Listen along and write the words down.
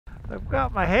I've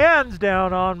got my hands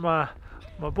down on my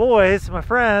boys, my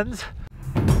friends.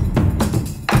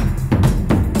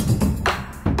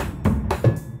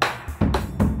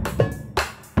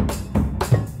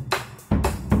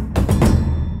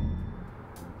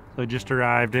 So I just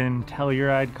arrived in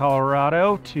Telluride,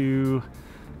 Colorado to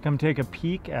come take a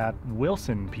peek at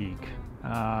Wilson Peak.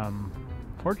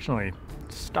 Fortunately,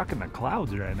 it's stuck in the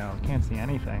clouds right now. Can't see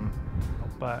anything,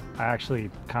 but I actually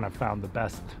kind of found the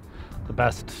best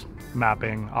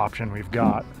mapping option we've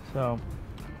got. So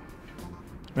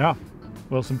yeah,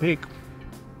 Wilson Peak,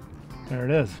 there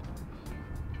it is.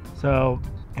 So,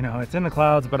 you know, it's in the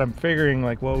clouds, but I'm figuring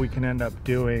like what we can end up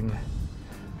doing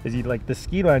is like the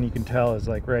ski line, you can tell, is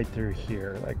like right through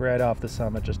here, like right off the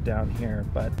summit, just down here.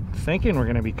 But thinking we're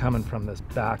gonna be coming from this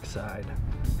backside.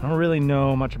 I don't really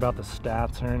know much about the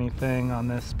stats or anything on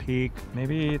this peak.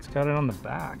 Maybe it's got it on the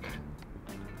back.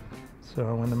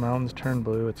 So when the mountains turn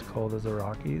blue, it's cold as the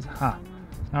Rockies. Huh,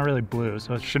 it's not really blue,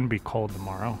 so it shouldn't be cold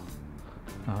tomorrow.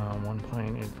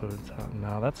 1.8 fluids.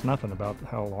 No, that's nothing about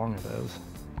how long it is.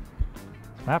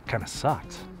 This map kind of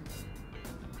sucks.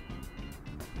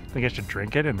 I think I should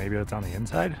drink it and maybe it's on the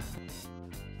inside.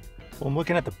 Well, I'm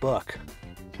looking at the book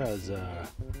because I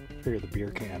figured the beer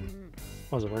can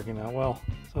wasn't working that well.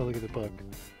 So look at the book.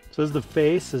 It says the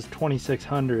face is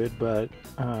 2,600, but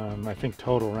I think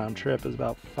total round trip is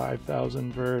about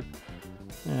 5,000 vert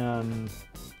and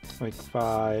like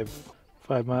 5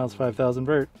 miles, 5,000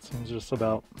 vert. Seems just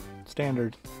about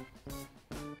standard.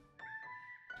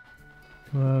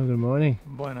 Well, good morning.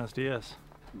 Buenos dias.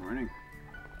 Good morning.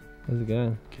 How's it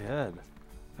going? Good.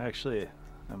 Actually,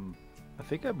 I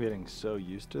think I'm getting so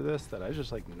used to this that I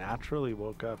just like naturally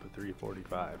woke up at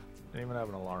 3:45. Didn't even have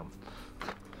an alarm.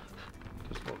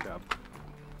 Just woke up.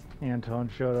 Anton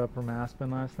showed up from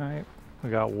Aspen last night. We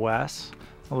got Wes,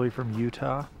 all the way from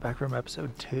Utah, back from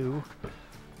episode 2.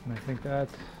 And I think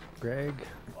that's Greg,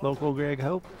 local Greg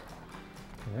Hope.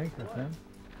 I think that's him.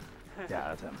 Yeah,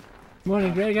 that's him.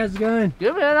 Morning, Greg. How's it going?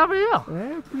 Good, man. How about you?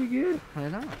 Yeah, pretty good. I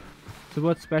know. So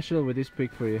what's special with this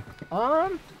peak for you?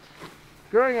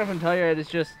 Growing up in Telluride, it's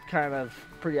just kind of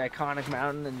pretty iconic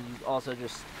mountain, and also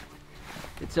just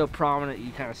it's so prominent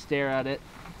you kind of stare at it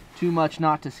too much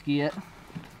not to ski it.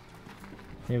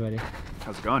 Hey, buddy.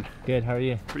 How's it going? Good. How are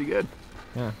you? Pretty good.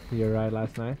 Yeah. You arrived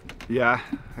last night? Yeah,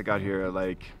 I got here at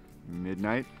like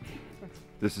midnight.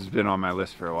 This has been on my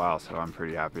list for a while, so I'm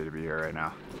pretty happy to be here right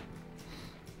now.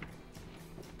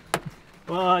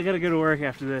 Well, I gotta go to work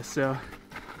after this, so.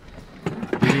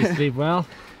 Did you sleep well?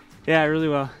 Yeah, really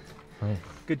well. Nice.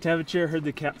 Good temperature. Heard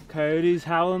the coyotes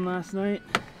howling last night.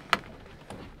 I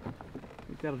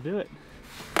think that'll do it.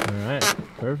 All right.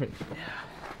 Perfect. Yeah.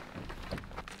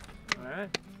 All right,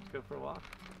 let's go for a walk.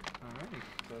 All right.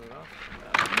 Set it off.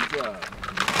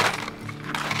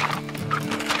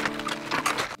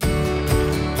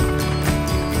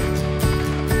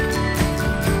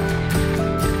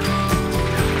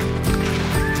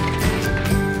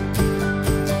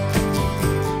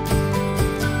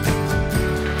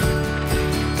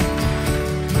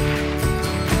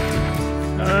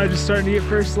 Just starting to get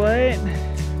first light. Yeah.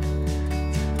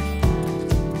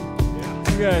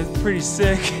 We got a pretty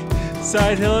sick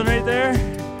side hilling right there.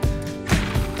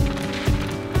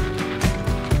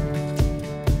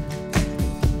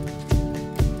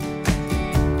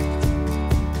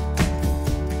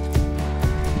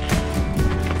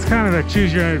 It's kind of a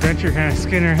choose your own adventure kind of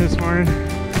Skinner this morning.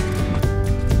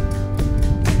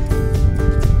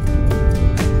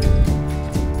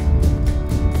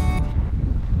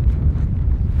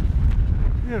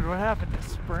 Dude, what happened to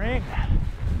spring?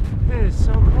 It is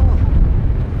so cold.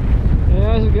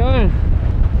 Yeah, how's it going?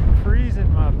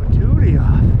 Freezing my patootie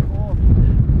off. Cold.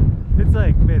 It's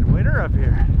like midwinter up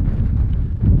here.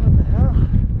 What the hell?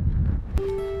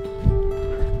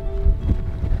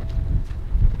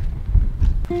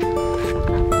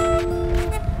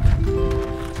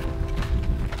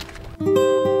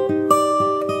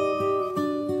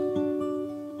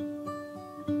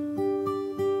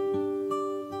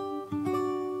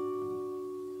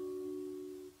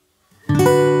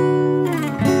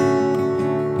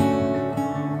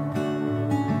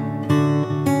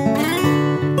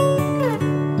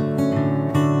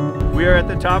 We are at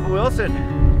the top of Wilson,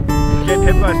 getting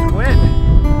hit by some wind.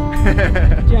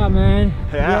 Good job, man.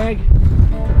 Yeah. Greg.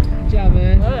 Good job,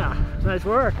 man. Oh yeah, nice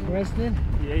work. Weston.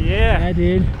 Yeah. Yeah,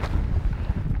 dude.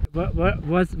 What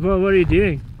are you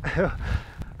doing?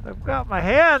 I've got my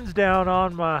hands down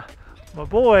on my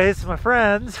boys, my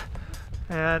friends,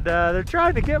 and they're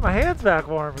trying to get my hands back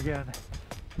warm again.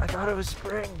 I thought it was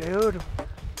spring, dude.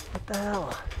 What the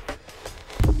hell?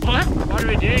 What are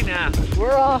we doing now?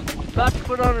 We're about to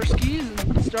put on our skis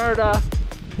and start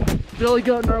Billy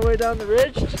goating our way down the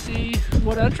ridge to see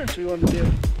what entrance we want to do.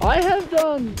 I have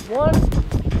done one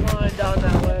line down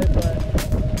that way, but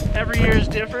every year is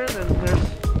different, and there's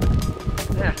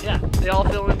they all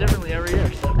fill in differently every year.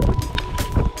 So. All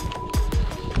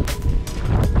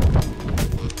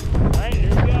right, here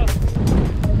we go.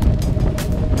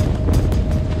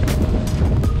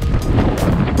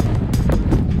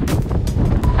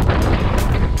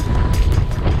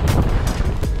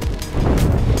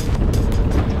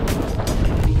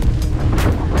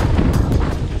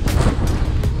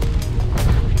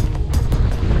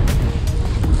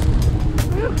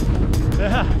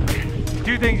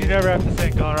 Two things you never have to say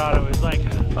in Colorado is like,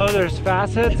 oh, there's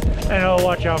facets, and oh,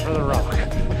 watch out for the rock.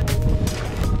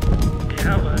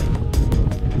 Yeah, buddy.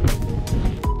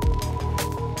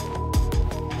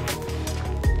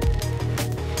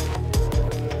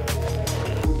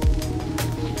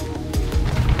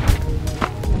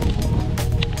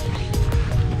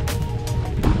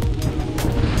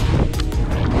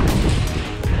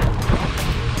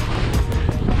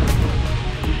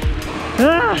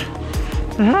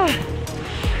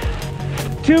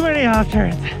 Too many off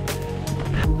turns.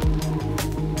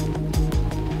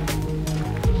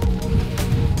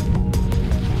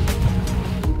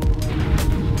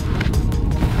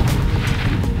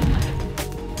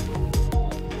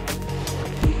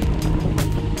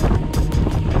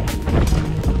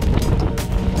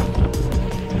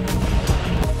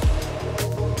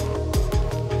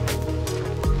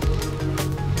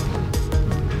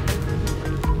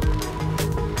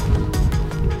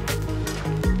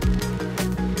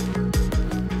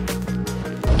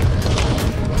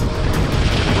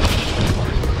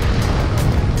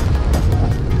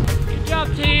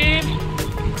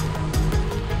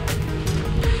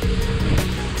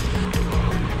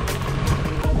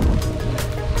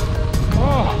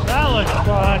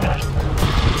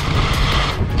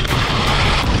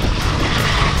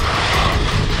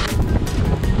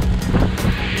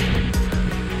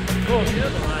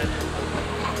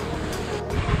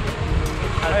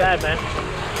 How's that, man?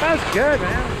 That's good,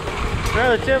 man.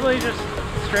 Relatively just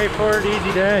straightforward,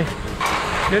 easy day.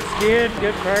 Good skiing,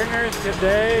 good partners, good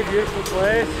day, beautiful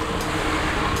place.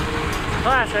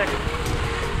 Classic.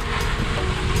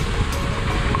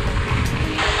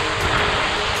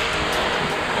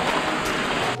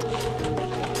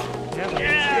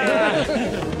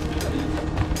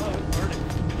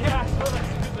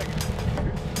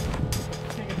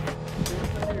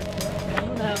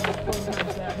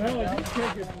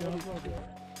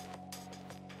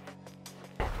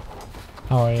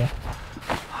 How are you?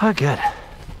 Oh, good.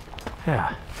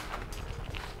 Yeah.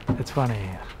 It's funny.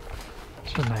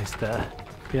 It's so nice to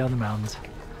be out in the mountains.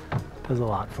 Does a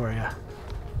lot for you.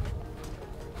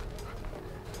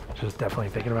 Just definitely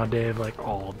thinking about Dave like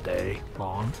all day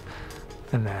long.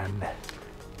 And then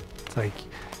it's like,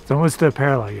 it's almost a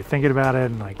parallel. You're thinking about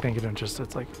it and like thinking of just,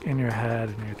 it's like in your head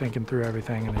and you're thinking through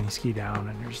everything, and then you ski down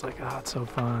and you're just like, oh, it's so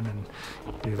fun. And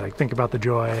you like think about the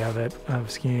joy of it,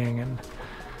 of skiing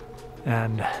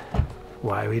and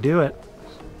why we do it.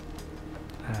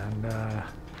 And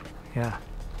yeah,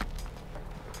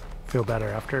 feel better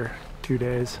after 2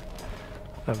 days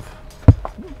of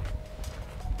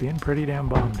being pretty damn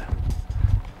bummed.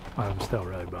 Well, I'm still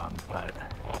really bummed, but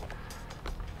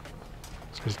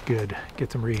it's just good.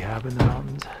 Get some rehab in the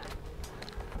mountains.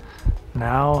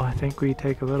 Now I think we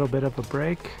take a little bit of a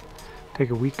break,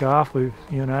 take a week off. You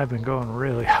and I have been going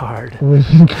really hard.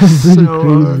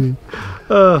 Crazy.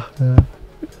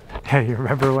 Yeah, you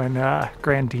remember when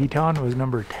Grand Teton was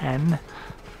number 10,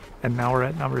 and now we're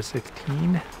at number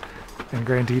 16, and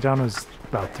Grand Teton was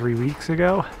about 3 weeks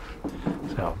ago.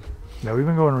 So, no, we've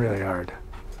been going really hard,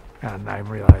 and I'm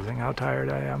realizing how tired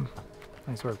I am.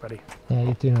 Nice work, buddy. Yeah,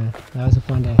 you too, man. That was a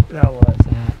fun day. That was.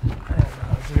 Yeah.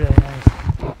 That was really nice.